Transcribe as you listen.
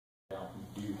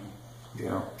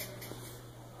Yeah.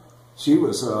 She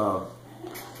was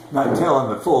not telling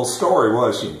the full story,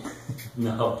 was she?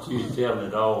 No, she was telling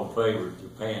it all in favor of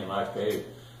Japan, like there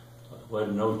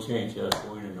wasn't no chance of us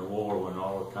winning the war when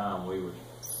all the time we were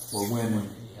winning.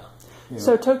 Yeah.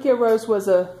 So Tokyo Rose was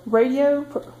a radio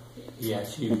yeah,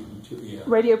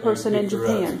 radio person in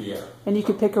Japan. Yeah. And you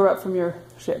could pick her up from your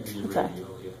ship. Okay. Radio,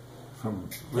 yeah. From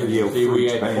radio. See, we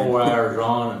had 4 hours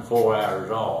on and 4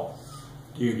 hours off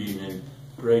duty, and then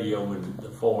radio when the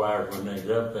 4 hours when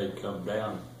they'd up, they'd come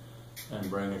down and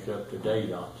bring us up to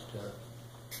date on stuff.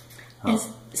 And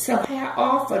so how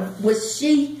often was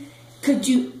she,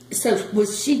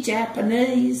 was she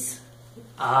Japanese?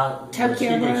 She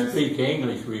didn't speak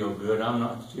English real good. I'm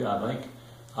not sure. I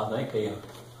think they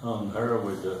hung her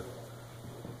with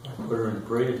put her in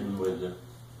prison with the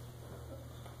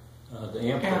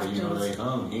emperor. You know, they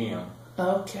hung him.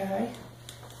 Okay.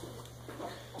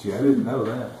 Gee, I didn't know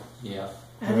that. Yeah.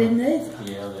 I didn't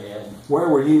either. Yeah, they had. Where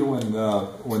were you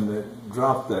when they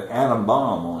dropped the atom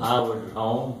bomb on? I was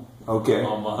home. Okay.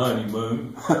 On my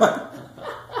honeymoon.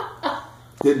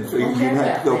 Didn't figure you'd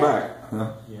have to go back.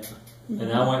 Huh? Yeah.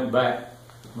 And I went back.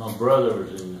 My brother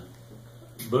was in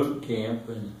boot camp,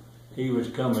 and he was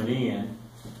coming in,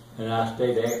 and I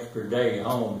stayed an extra day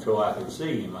home so I could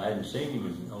see him. I hadn't seen him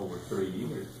in over 3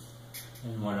 years.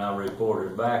 And when I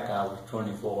reported back, I was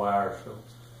 24 hours.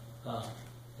 So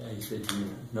he said,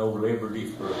 no liberty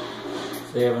for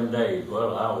 7 days.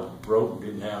 Well, I was broke,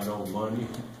 didn't have no money.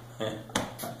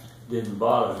 Didn't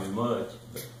bother me much.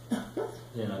 But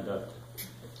then I got to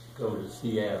go to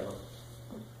Seattle.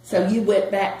 So you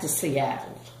went back to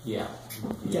Seattle? Yeah.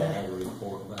 I had to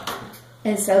report back.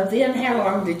 And so then how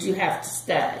long did you have to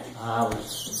stay?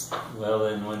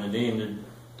 Then when it ended,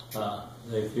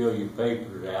 they fill your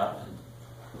papers out, and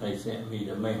they sent me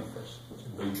to Memphis to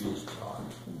be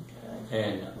discharged. Okay.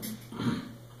 And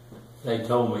they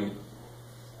told me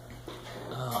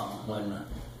when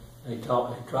they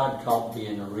tried to talk me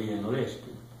into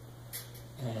re-enlisting,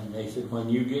 and they said, when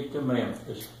you get to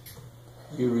Memphis,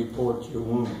 you report your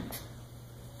wound,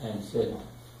 and said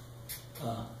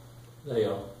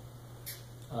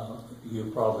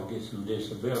you'll probably get some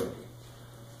disability.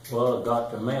 Well, I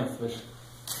got to Memphis,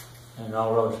 and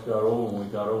all of us got over, and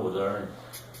we got over there,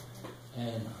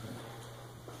 and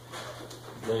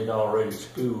they'd already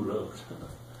schooled those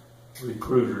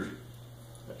recruiters.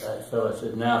 That fella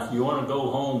said, now if you want to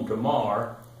go home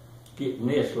tomorrow, get in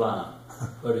this line.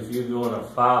 But if you're going to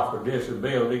file for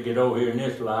disability, get over here in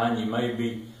this line. You may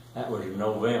be, that was in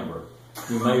November,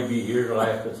 you may be here till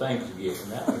after Thanksgiving.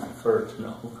 That was the 1st of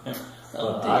November.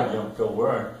 I jumped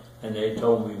over, and they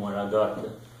told me when I got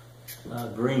to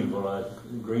Greenville,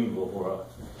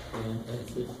 and they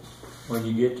said, when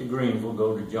you get to Greenville,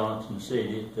 go to Johnson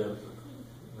City at the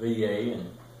VA and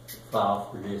file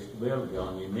for disability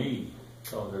on your knee,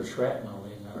 because there's shrapnel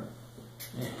in there.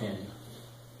 And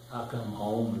I come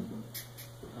home,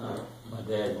 and my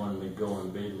dad wanted me to go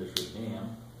in business with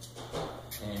him,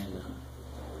 and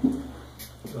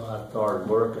so I started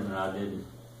working, and I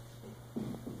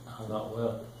thought,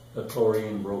 well, the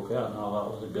chlorine broke out, and I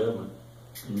thought, well, the government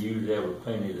can use every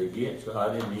penny they get, so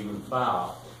I didn't even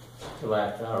file till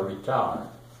after I retired.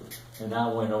 And I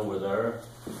went over there,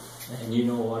 and you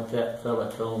know what that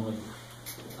fella told me?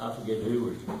 I forget who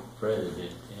was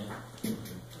president then,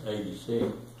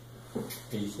 86.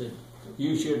 He said,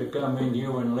 you should have come in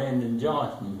here when Lyndon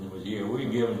Johnson was here. We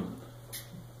giving them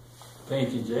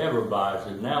pensions to everybody. I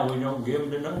said, now we don't give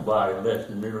them to nobody unless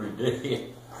they're nearly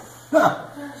dead.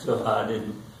 So I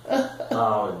didn't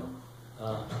file,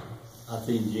 and I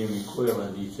seen Jimmy Quill,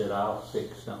 and he said, I'll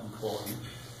fix something for him.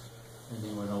 And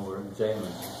he went over and examined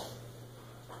him.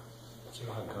 So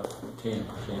I got 10%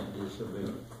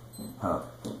 disability. Huh.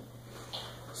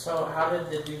 So how did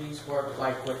the duties work,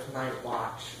 like with night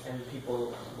watch and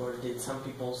people, or did some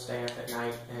people stay up at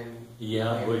night and...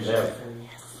 Yeah, we'd have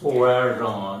 4 hours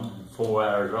on and 4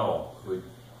 hours off.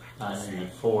 And then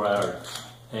 4 hours.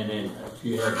 And then if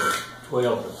you had the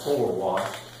 12 to 4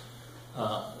 watch,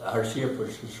 our ship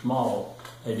was so small,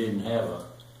 they didn't have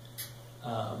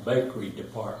a bakery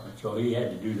department, so he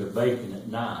had to do the baking at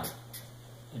night.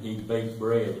 And he'd bake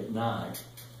bread at night.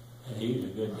 And he was a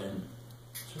good one.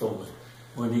 So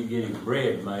when he'd get his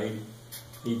bread made,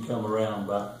 he'd come around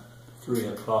about 3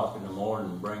 o'clock in the morning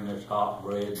and bring us hot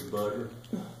bread and butter,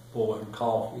 boiled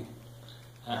coffee.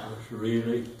 That was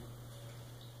really...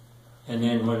 And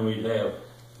then when we'd have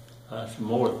some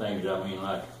more things,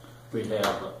 like we'd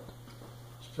have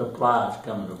supplies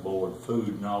coming aboard, food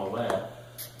and all that.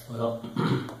 Well,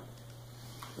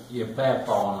 your papa and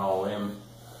all them,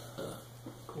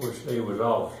 of course they was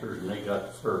officers and they got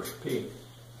the first pick.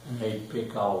 And they'd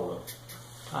pick all the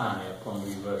pineapple and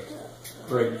we was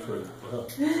grapefruit. Well,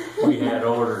 we had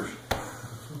orders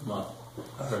from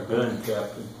our gun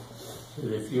captain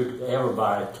that if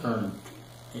everybody turned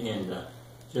in,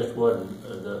 just wasn't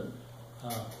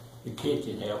the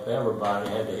kitchen help, everybody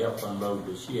had to help unload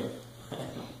the ship.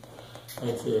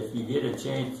 They said if you get a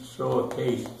chance to throw a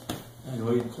case, and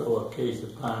we'd throw a case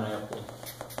of pineapple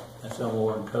and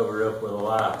someone covered up with a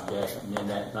life jacket, and then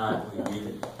that night we'd get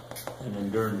it. And then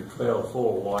during the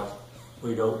 12-4 watch,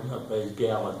 we'd open up a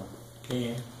gallon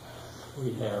can,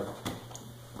 we'd have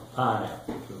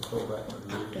pineapple to throw back in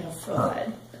the river. That's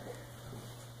right.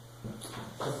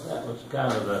 That was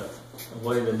kind of the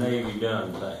way the Navy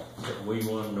done things, that we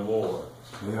won the war.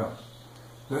 Yeah.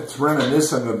 That's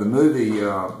reminiscent of the movie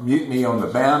Mutiny on the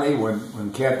Bounty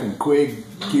when Captain Quigg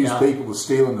accused people of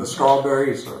stealing the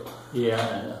strawberries.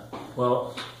 Yeah,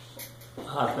 well,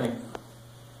 I think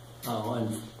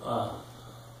when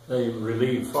they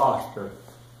relieved Foster.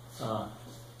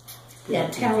 Yeah,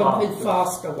 tell him who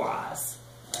Foster was.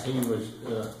 He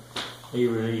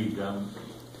relieved here,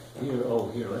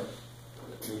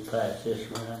 let me pass this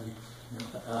around.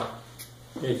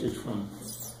 This is from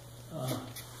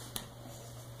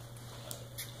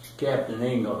Captain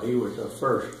Engel. He was the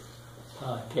first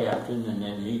captain, and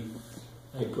then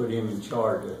they put him in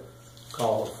charge of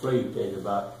call a fleet. There's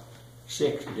about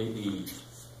 60 each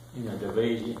in a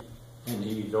division, and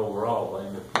he's overall they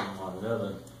ended up putting him on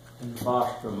another. And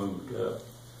Foster moved up,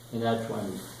 and that's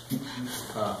when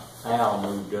Al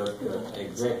moved up to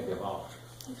executive officer.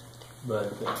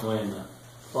 But when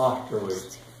Foster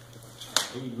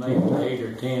he'd made 8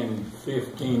 or 10,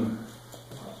 15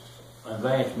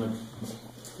 advancements,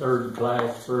 third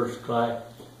class, first class.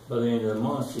 By the end of the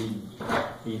month,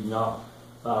 he'd knocked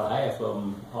about half of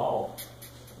them off.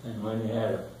 And when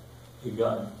he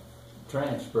got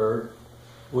transferred,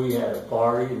 we had a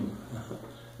party,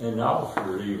 and the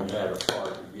officers even had a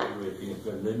party to get rid of him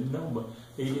because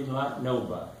he didn't like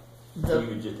nobody. He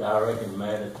was just, I reckon,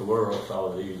 mad at the world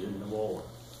because he was in the war.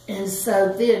 And so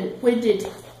then, when did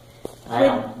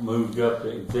Al moved up to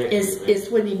executive? is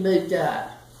when he moved up?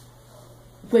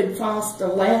 When Foster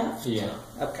left? Yeah.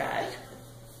 Okay.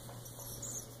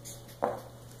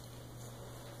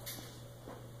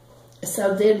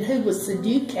 So then, who was the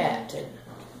new captain?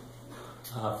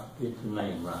 I forget the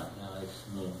name right now. That's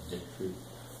the name of the truth.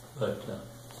 But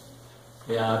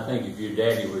yeah, I think if your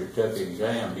daddy would have took the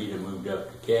exam, he'd have moved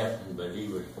up to captain. But he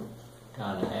was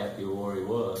kind of happy where he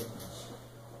was.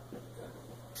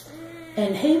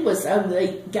 And he was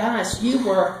only, gosh, you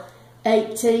were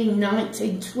 18,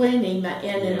 19, 20,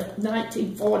 and in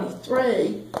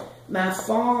 1943, my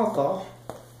father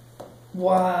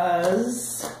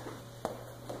was,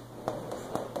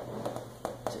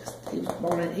 he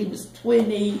was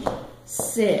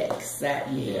 26 that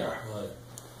year. Yeah,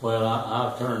 well,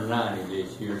 I turned 90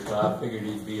 this year, so I figured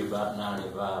he'd be about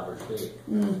 95 or 6.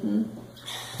 Mm-hmm.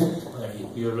 But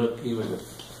if you look, he was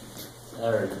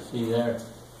there. You see there?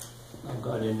 I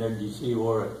got in there. Did you see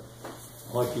where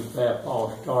what your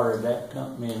papa started that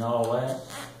company and all that?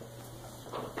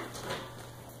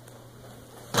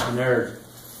 And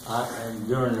and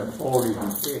during the 40s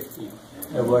and 50s,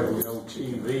 there wasn't no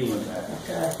TV.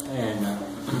 Okay. And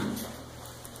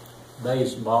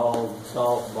baseball,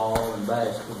 softball, and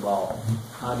basketball.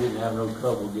 I didn't have no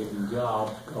trouble getting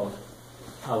jobs because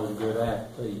I was a good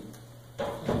athlete.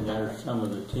 And there's some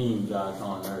of the teams I was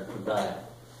on there today.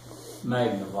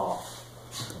 Magnavox.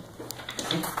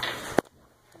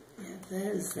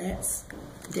 Yeah, that's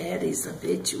Daddy's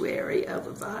obituary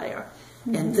over there.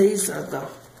 Mm-hmm. And these are the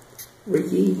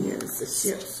reunions, the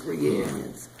ship's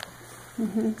reunions.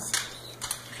 Mm-hmm.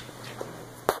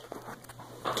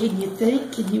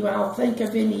 Can you all think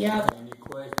of any other Any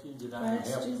questions that I can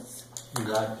help questions? you'd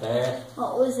like to ask?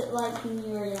 What was it like when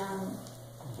you were young?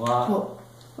 What?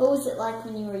 What was it like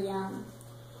when you were young?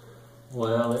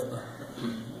 Well, it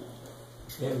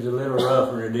was a little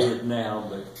rougher than it is now,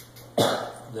 but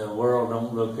the world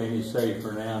don't look any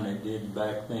safer now than it did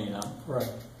back then, I'm afraid.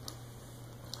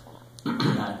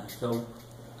 So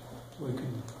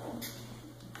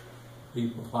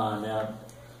people find out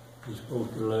you're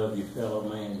supposed to love your fellow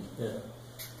man instead of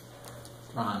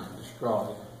trying to destroy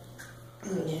him.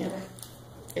 Yeah,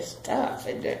 it's tough,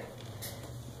 isn't it?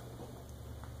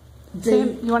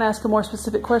 Sam, you want to ask a more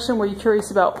specific question? Were you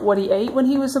curious about what he ate when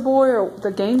he was a boy, or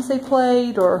the games they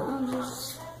played, or?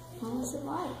 Just, what was it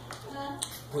like?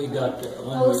 We got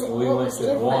when we went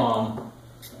to Guam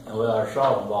with our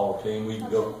softball team, we'd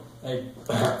go, they'd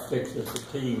fix us a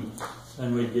team,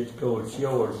 and we'd get to go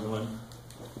ashore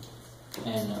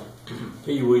and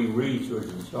Pee Wee Reese was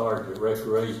in charge of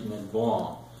recreation in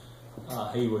Guam.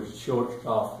 he was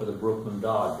shortstop for the Brooklyn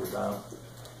Dodgers.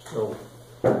 So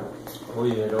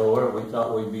we had over. We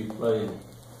thought we'd be playing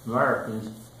Americans,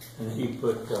 and he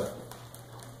put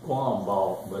Guam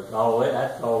ball. But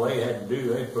that's all they had to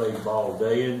do. They played ball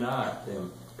day and night,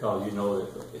 because you know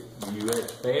the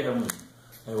U.S. fed them. And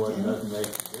there wasn't nothing they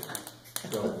could do.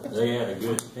 So they had a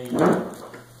good team,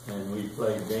 and we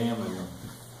played them, and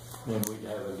then we'd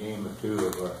have a game or two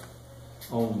of our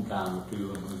own time or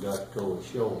two, and we got to go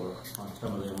ashore on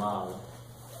some of them islands.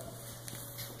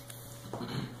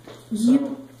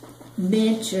 You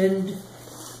mentioned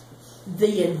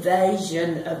the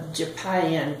invasion of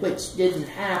Japan, which didn't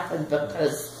happen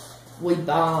because we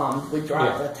dropped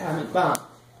the atomic bomb.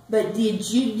 But did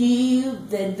you know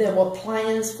that there were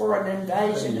plans for an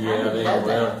invasion? Yeah,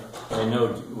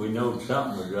 we know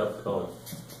something was up because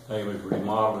they was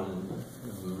remodeling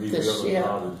and rebuilding a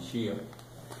lot of the ship.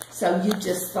 So you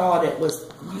just thought it was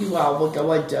you all were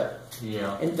going to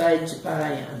invade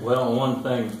Japan? Well, one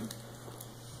thing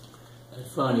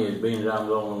that's funny is being that I'm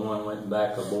the only one went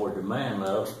back aboard the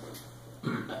Manlove,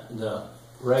 the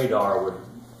radar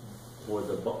was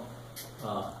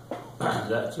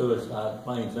that suicide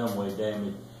plane some way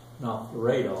damaged, knocked the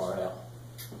radar out.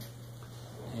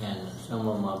 And some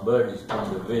of my buddies come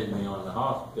to visit me on the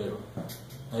hospital.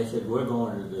 They said, we're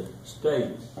going to the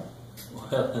States.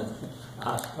 Well,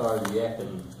 I started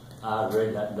yakking. I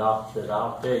read that doctor said,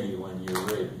 I'll tell you when you're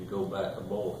ready to go back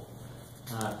aboard.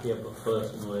 And I kept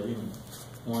fussing with him.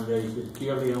 One day he said,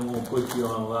 Kilday, I'm going to put you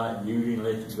on light duty and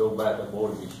let you go back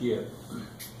aboard the ship.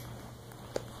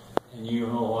 And you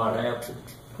know what happened?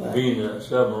 What? Being a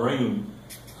submarine,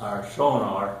 our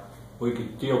sonar, we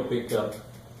could still pick up.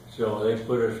 So they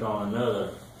put us on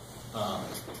another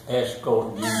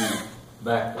escort duty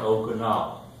back to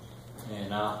Okinawa.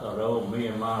 And I thought, oh, me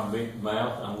and my big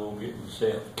mouth, I'm going to get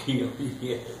myself killed.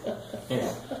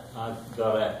 And I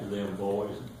got after them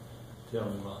boys and tell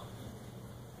them,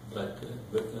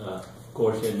 of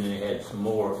course, then they had some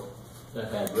more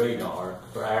that had radar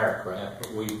for aircraft,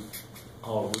 but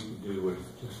all we could do was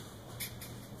just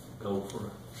go for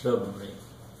a submarine.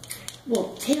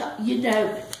 Well,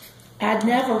 I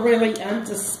never really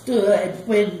understood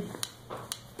when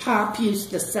Pop used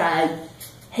to say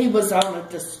he was on a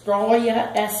destroyer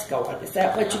escort. Is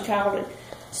that what you called it?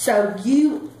 So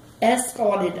you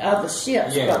escorted other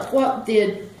ships, but what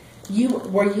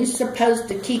were you supposed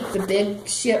to keep the big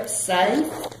ships safe?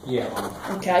 Yeah.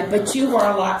 Okay, but you were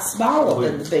a lot smaller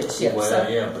than the big ships.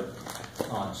 Well,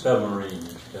 but on submarines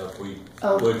and stuff, we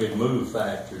could move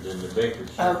faster than the bigger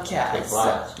ships. Okay.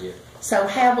 The so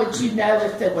how would you know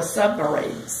if there were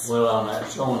submarines? Well, on that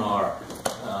sonar,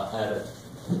 had it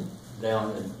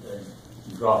down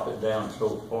and drop it down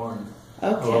so far and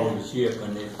over the ship,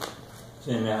 and it's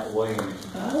in that way.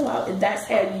 Oh, and that's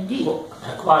how you did. Well,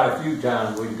 quite a few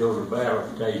times we'd go to the battle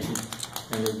station,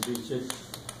 and there'd be such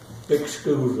big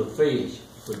schools of fish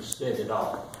would set it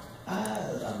off.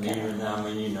 Oh, okay.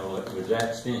 It was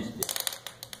that sensitive.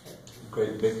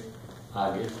 Great big,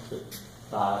 I guess,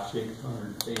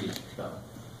 500-600 fish or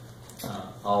something,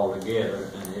 all together.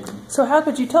 So how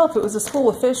could you tell if it was a school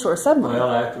of fish or a submarine?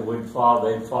 Well, after they'd follow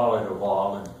it a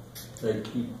while, and they'd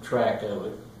keep track of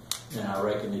it, and I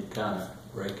reckon it'd kind of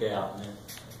break out, and then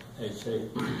they'd say,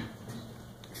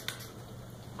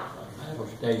 battle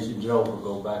station's over,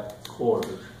 go back to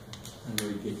quarters, and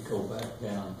we'd get to go back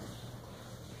down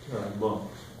to our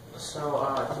bunks. So,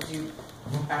 did you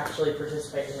actually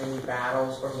participate in any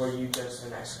battles, or were you just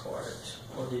an escort?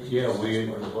 Or did you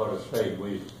what I say,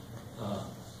 we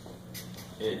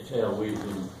was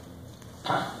in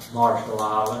Marshall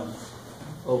Island,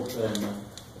 open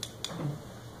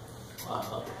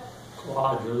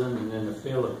Kwajalein, and then the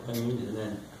Philippines, and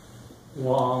then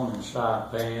Guam and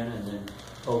Saipan, and then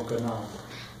Okinawa.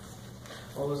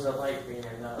 What was it like being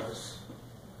in those?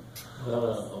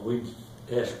 Well, we'd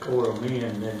escort them in,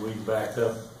 and then we'd back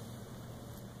up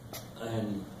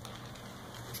and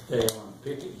stay on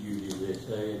picket duty, they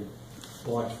say, and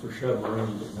watch for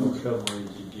submarines, that no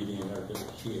submarines would get in under the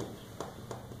ships.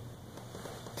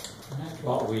 And that's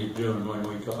what we was doing when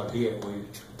we got hit. We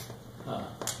was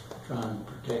trying to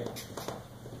protect.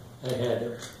 They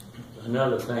had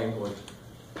another thing was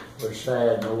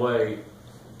sad in a way.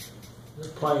 The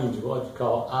planes, what's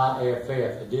called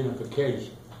IFF,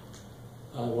 identification.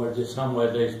 Was just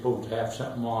somewhere they're supposed to have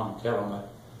something on, tell them that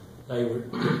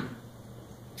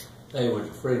they was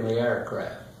a friendly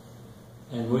aircraft.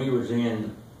 And we was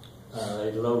in,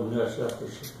 they loading us up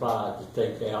with supplies to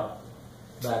take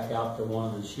back out to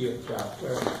one of the ships out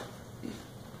there.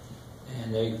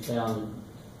 And they found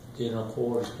dinner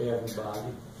quarters to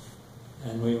everybody.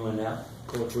 And we went out. Of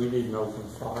course, we didn't open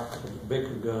fire because the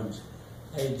bigger guns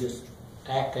they just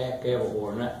act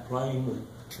everywhere. And that plane was,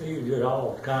 they did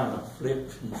all kind of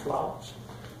flips and flops.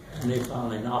 And they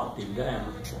finally knocked him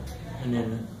down. And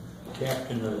then the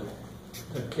captain of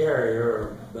the carrier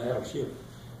or battleship,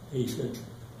 he said,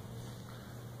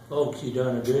 "Folks, you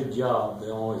done a good job.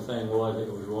 The only thing was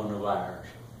it was one of ours.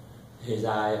 His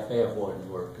IFF wasn't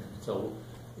working." So,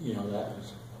 you know, that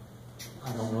was,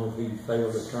 I don't know if he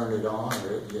failed to turn it on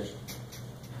or it just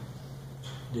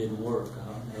didn't work. I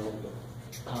don't know,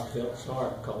 but I felt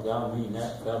sorry because I mean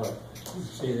that fella, you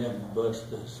see them bust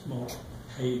the smoke.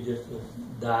 He just was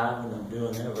diving and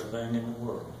doing everything in the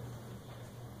world.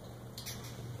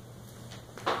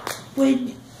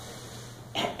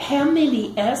 How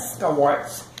many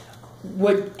escorts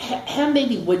how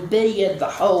many would be in the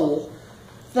whole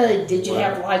thing? Did you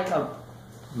have like a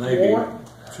maybe war?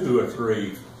 2 or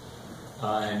 3,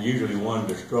 and usually one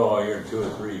destroyer and 2 or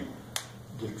 3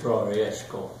 destroyer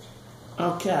escorts.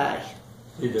 Okay.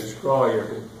 The destroyer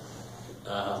could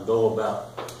go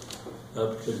about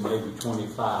up to maybe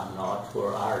 25 knots,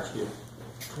 where our ship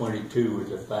 22 was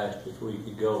the fastest we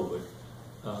could go, but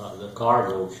the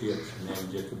cargo ships and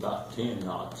them just about 10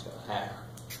 knots an hour.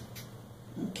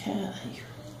 Okay.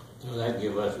 So that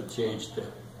give us a chance to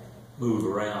move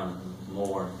around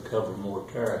more and cover more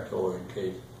territory in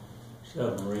case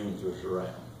submarines was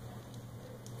around.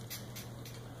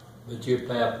 But your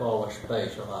papa was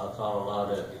special. I thought a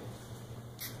lot of it.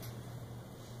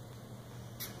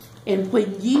 And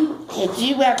had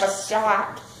you ever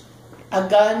shot a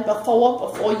gun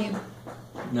before you?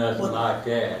 Nothing like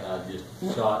that. I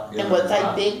just shot guns. And were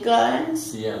they big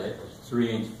guns? Yeah, it was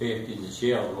 3" 50 and the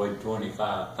shell weighed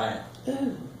 25 pounds.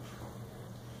 Ooh.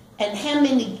 And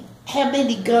how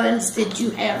many guns did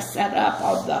you have set up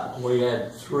on the? We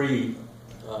had 3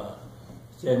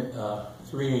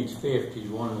 3" 50s,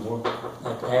 one more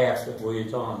at the half that we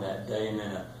was on that day, and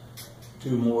then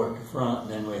 2 more at the front,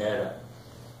 and then we had a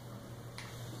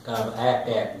kind of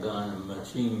ack gun, a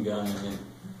machine gun, and then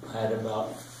had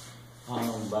about, I don't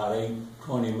know, about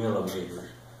 20 millimeters.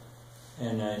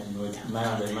 And then we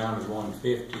mounted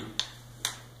 150.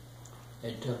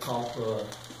 They took off a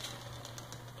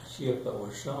ship that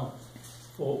was sunk.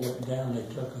 Before it went down, they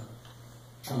took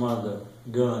one of the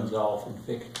guns off and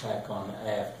fixed back on the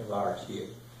aft of our ship.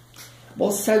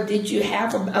 Well, so did you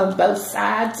have them on both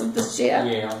sides of the ship?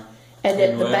 Yeah. And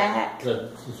at the back? The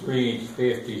 3"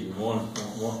 50s and one,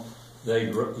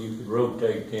 you could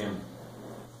rotate them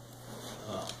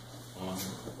on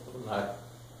like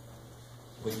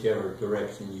whichever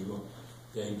direction you go.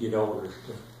 They get orders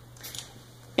to.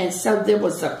 And so there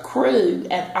was a crew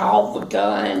at all the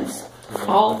guns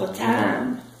all the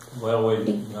time? Well,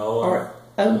 Or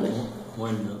only?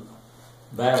 When the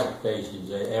battle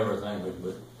stations, everything was,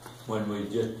 but when we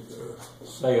just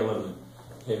sailing,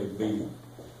 it would be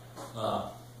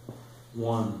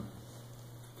one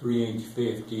 3"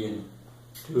 50 and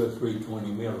 2 or 3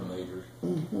 20 millimeters.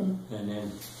 Mm-hmm. And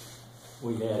then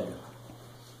we had,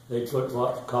 they put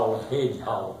what's called a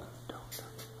hedgehog.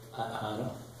 I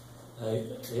don't,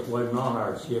 it wasn't on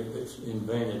our ship, it's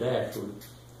invented afterwards.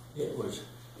 It was,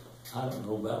 I don't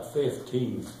know, about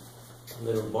 15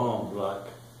 little bombs like,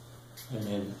 and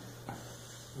then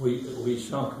we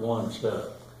sunk one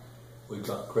sub. We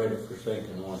got credit for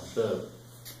sinking one sub.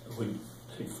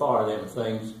 They'd fire them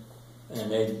things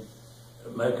and they'd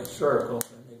make a circle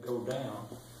and they'd go down.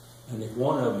 And if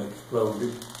one of them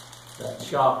exploded, that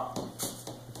shock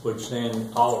would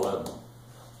send all of them.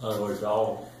 In other words,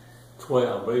 all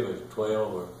 12, I believe it was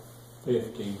 12 or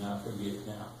 15, I forget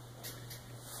now.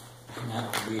 And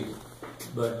I forget it.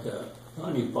 But the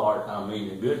funny part, I mean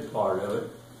the good part of it,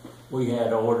 we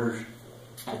had orders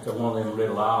at one of them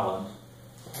little islands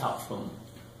out from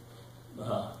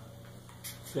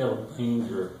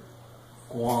Philippines or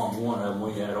Guam, one of them,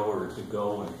 we had orders to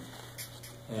go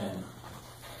and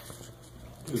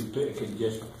do picking,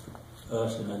 just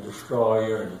us and a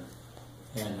destroyer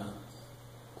and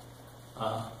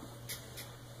I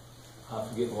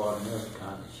forget what another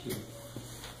kind of ship.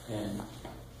 And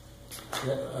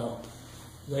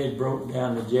they broke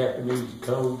down the Japanese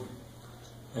code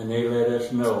and they let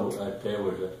us know that there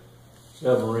was a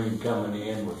submarine coming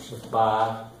in with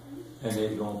supplies and they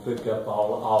was going to pick up all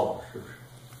the officers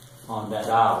on that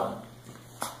island.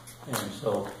 And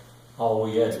so all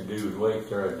we had to do was wait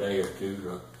there a day or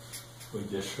two. We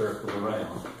just circled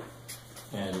around.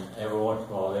 And every once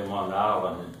in a while, they were on the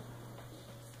island, and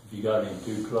if you got in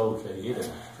too close, they hit a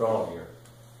destroyer.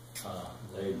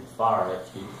 They'd fire at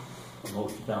you.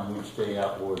 Most of the time, we'd stay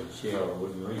out where the shell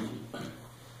wouldn't reach it.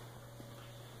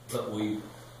 But we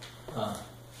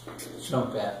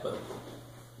sunk that, but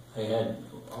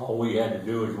all we had to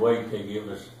do was wait. They give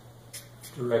us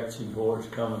direction where it's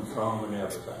coming from and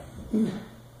everything.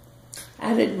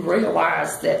 I didn't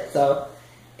realize that the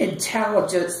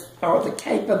intelligence or the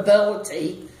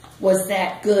capability was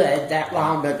that good that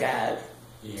long ago.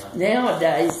 Yeah.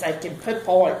 Nowadays, they can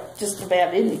pinpoint just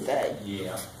about anything.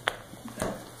 Yeah.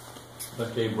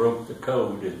 But they broke the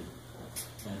code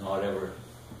and whatever.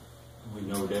 We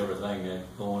know everything that's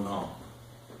going on.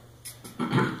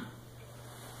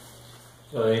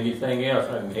 So anything else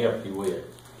I can help you with?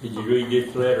 Did you read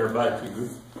this letter about your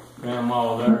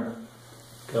grandma there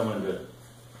coming to?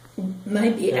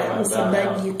 Maybe, Yeah, Allison,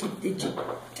 about maybe you could, did you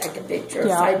take a picture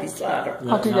Yeah. of Sadie's letter?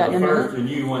 I'll do that in a The minute. first one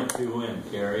you went to when,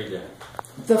 Carrie?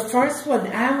 The first one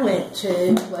I went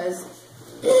to was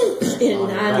in On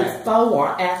the back.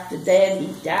 '94 after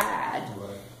Daddy died.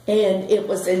 And it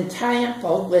was in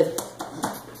Tampa with,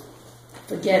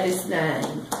 forget his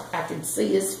name, I can see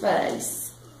his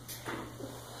face.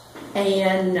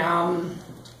 And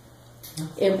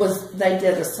they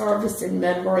did a service in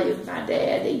memory of my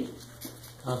daddy.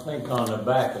 I think on the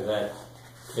back of that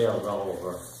tells all of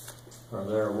her, or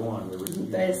there one.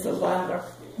 There's the letter.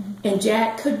 And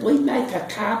Jack, could we make a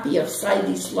copy of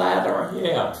Sadie's letter?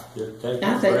 Yeah, just take it,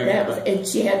 I think bring that it was, back. and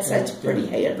she had such pretty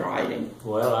handwriting.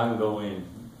 Well, I can go in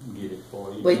and get it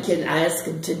for you. We can ask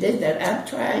him to do that. I'm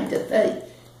trying to think.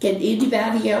 Can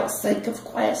anybody else think of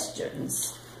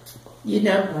questions? You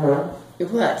know,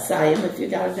 what, Sam, if you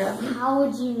got another one? How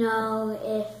would you know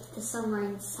if the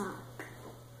submarine sunk?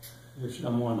 If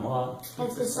someone what?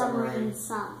 If the submarine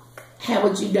sunk, How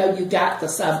would you know you got the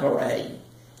submarine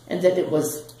and that it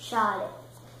was, shot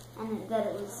it, and that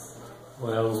it was.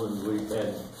 Well, when we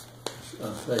had,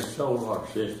 say, solar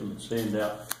system send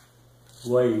out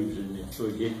waves, and if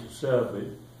we hit the sub, it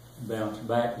bounced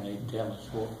back, and they'd tell us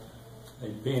what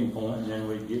they'd pinpoint, and then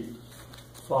we'd get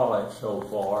fall it so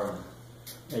far, and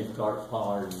they'd start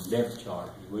following depth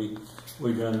charges.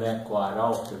 We done that quite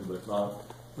often, but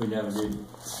we never did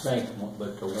sink one,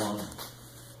 but the one.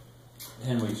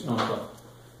 Then we sunk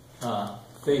a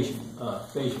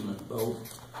fisherman's boat.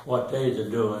 What they's a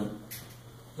doing,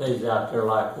 they's out there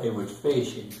like they was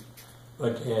fishing,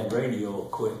 but they had radio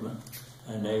equipment,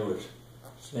 and they was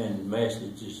sending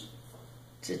messages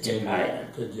to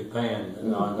Japan? to Japan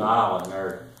on the island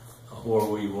there where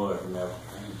we was and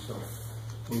everything. So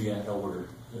we had ordered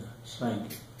to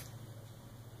sink it.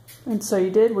 And so you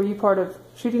did? Were you part of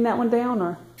shooting that one down,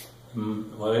 or?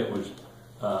 Well, it was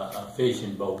a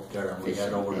fishing boat there, and we had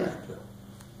Fishing, orders yeah. to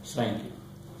sink it.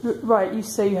 Right, you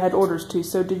say you had orders to.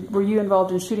 So were you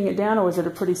involved in shooting it down, or was it a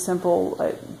pretty simple,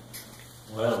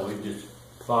 Well, we just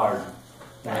fired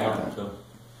down to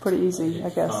pretty easy, I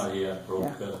guess? Yeah,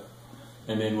 broke up.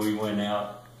 And then we went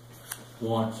out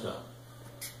once,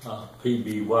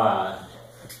 PBY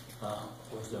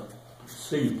was a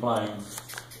seaplane,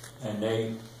 and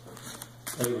they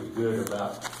was good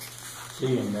about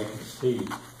seeing. They could see,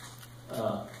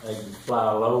 they could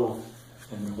fly low,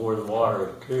 and where the water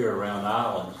was clear around the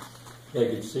islands, they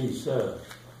could see subs.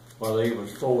 Well, they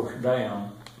was forced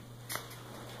down,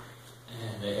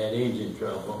 and they had engine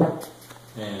trouble,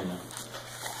 and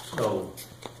so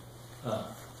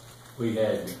we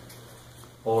had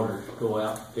orders to go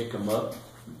out and pick them up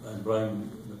and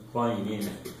bring the plane in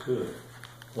if we could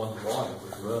when the water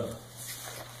was rough.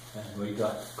 And we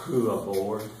got the crew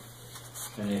aboard,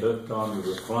 and they hooked onto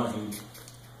the plane,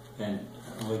 and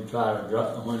we'd try to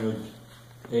drop when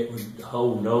it would the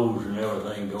whole nose and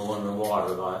everything go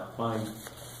underwater like plane.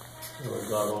 So we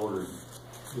got ordered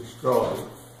to destroy it.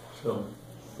 So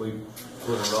we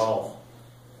put it off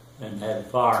and had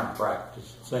firing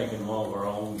practice, sinking one of our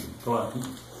own planes.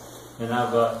 And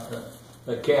I got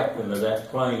the captain of that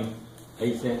plane,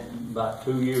 he sent, about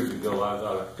 2 years ago, I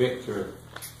got a picture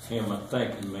of him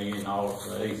thanking me and all of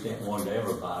that. He sent one to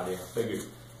everybody. I figured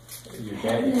your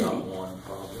daddy got one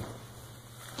probably.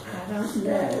 I don't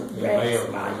know. He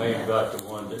Rex may have got the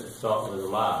one that thought was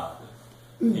alive.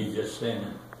 He just sent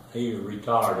it. He was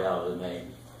retired out of the Navy.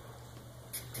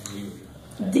 And he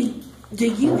was, Do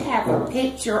you have a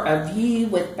picture of you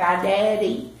with my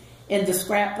daddy in the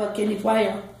scrapbook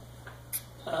anywhere?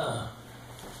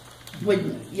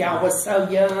 When y'all was so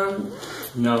young?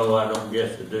 no, I don't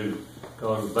guess I do.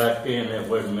 Because back then there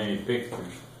wasn't many pictures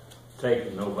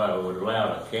taken. Nobody would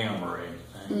allow a camera or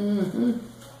anything.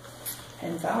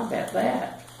 Hadn't thought about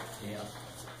that. Yeah.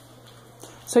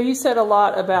 So you said a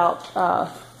lot about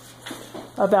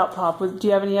Pop. Do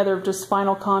you have any other just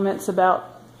final comments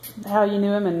about how you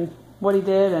knew him and what he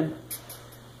did? And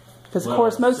because of Well,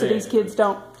 course most of these kids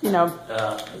don't, Some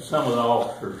of the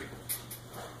officers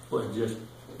was just,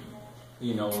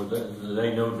 they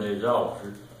know they's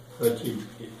officers, but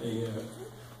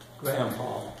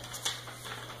grandpa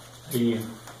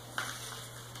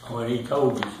when he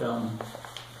told me something,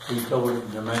 he told it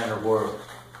in a manner where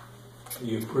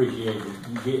he appreciated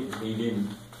getting. He didn't.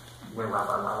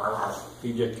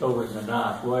 He just told it in a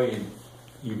nice way, and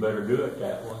you better do it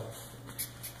that way.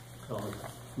 So a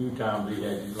few times he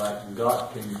had like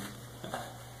Gotkin.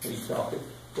 He thought it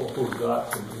before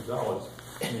Gotkin was always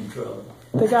in trouble.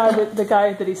 The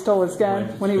guy that he stole his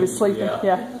gun when he was sleeping.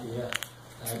 Yeah.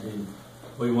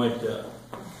 We went to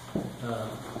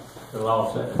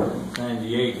San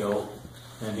Diego,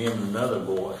 and him and another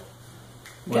boy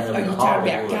went Are up you to talking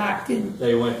about Hollywood. Gotkin?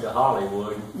 They went to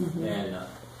Hollywood, and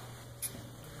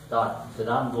Doc said,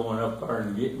 "I'm going up there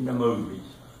and getting the movies."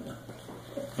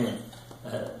 And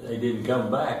they didn't come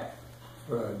back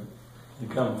and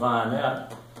come find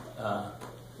out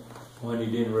when he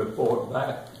didn't report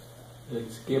back. The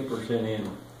skipper sent in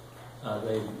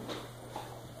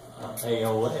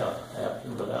AOL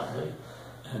absent without leave,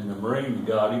 and the Marines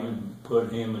got him and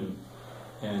put him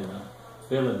and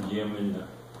Phil and Jim in the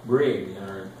brig,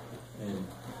 and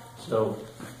so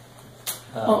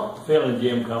Phil and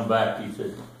Jim come back. He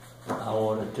said, "I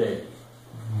want to tell you."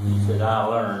 He said, "I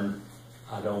learned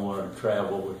I don't want to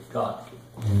travel with Gotkin."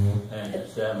 And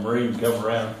that Marine come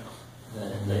around,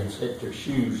 and they set their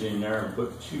shoes in there and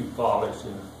put shoe polish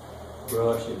and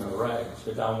brush and a rag.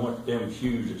 Said, "I want them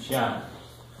shoes to shine."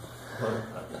 Well,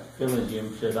 Phil and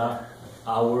Jim said,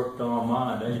 I worked on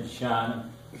mine, they'd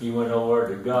shine. He went over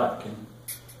to Gotkin,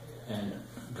 and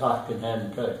Gotkin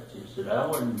hadn't touched it. He said, "I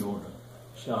wasn't going to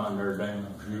shine their damn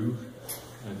shoes,"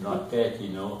 and like that, you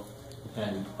know.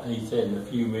 And he said in a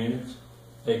few minutes,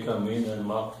 they come in and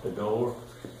locked the door,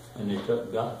 and they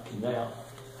took Gotkin out.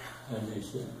 And they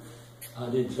said, I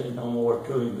didn't say no more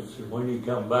to him, but said when he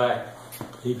come back,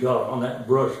 he got on that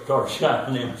brush, started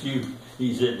shining them shoes.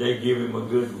 He said they give him a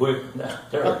good whipping out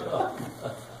there.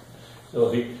 So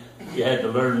he had to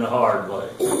learn the hard way.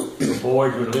 The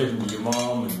boys would listen to your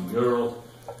mom and girls.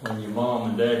 When your mom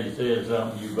and daddy said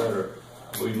something, you better,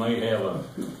 we may have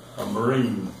a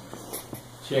Marine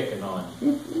checking on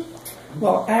you.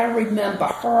 Well, I remember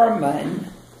Herman,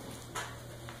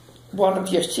 one of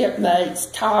your shipmates,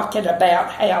 talking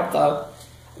about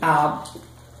how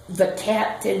the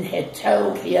captain had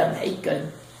told him he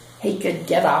could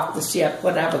get off the ship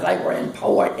whenever they were in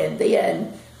port, and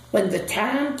then when the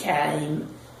time came,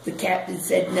 the captain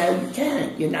said, "No, you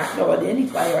can't. You're not going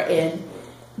anywhere." And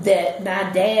that my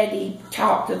daddy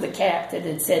talked to the captain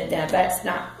and said, "Now that's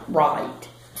not right.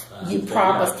 You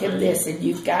promised him this, and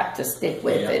you've got to stick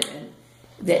with it." And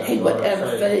that he would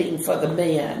intervene for the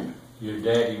men. Your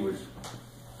daddy was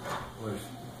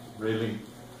really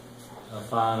a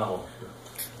fine officer.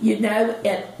 You know,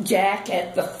 Jack,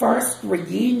 at the first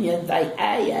reunion they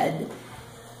had,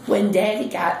 when Daddy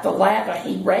got the letter,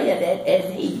 he read it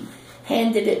and he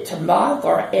handed it to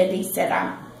Mother, and he said,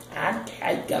 I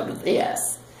can't go to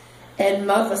this. And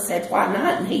Mother said, "Why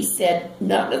not?" And he said,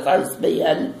 "None of those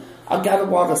men are going to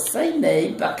want to see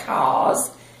me because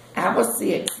I was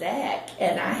the exec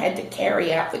and I had to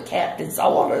carry out the captain's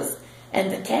orders,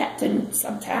 and the captain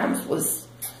sometimes was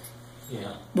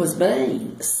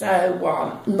mean." So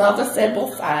Mother said,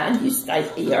 "Well, fine, you stay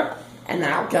here and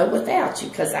I'll go without you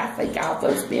because I think all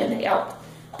those men helped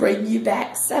bring you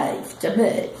back safe to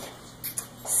me."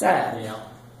 So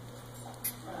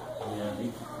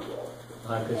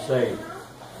Like I say,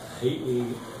 he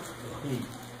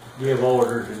give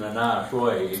orders in a nice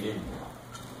way. He didn't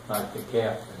like the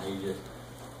captain. He just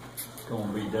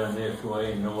gonna be done this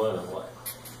way and no other way.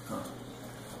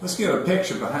 Let's get a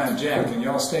picture behind Jack. Can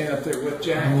y'all stand up there with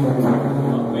Jack?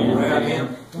 Around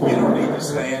him. You don't need to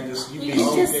stand. you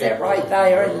can just sit right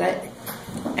there and let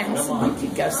Allison, you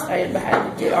can go stand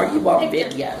behind the or you want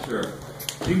video. Sure.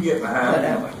 You can get behind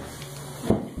him. Whatever.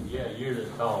 Yeah, you're the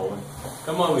tall one.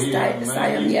 Come over here, man.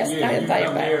 Sam, yes, stand there,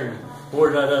 come back. here. And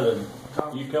where's that other?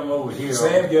 You come over here.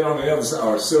 Sam, get on the other side.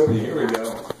 Or Sylvia, here we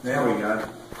go. Now we got it.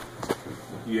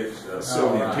 You get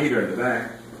Sylvia and Peter in the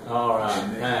back. All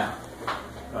right, now.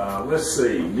 Let's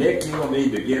see. Nick, you'll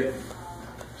need to get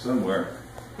somewhere.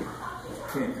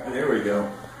 There we go.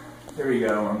 There you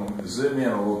go. I'm going to zoom in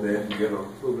a little bit and get a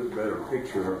little bit better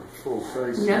picture of full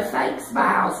face. No fake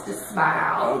smiles, just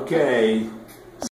smile. Okay.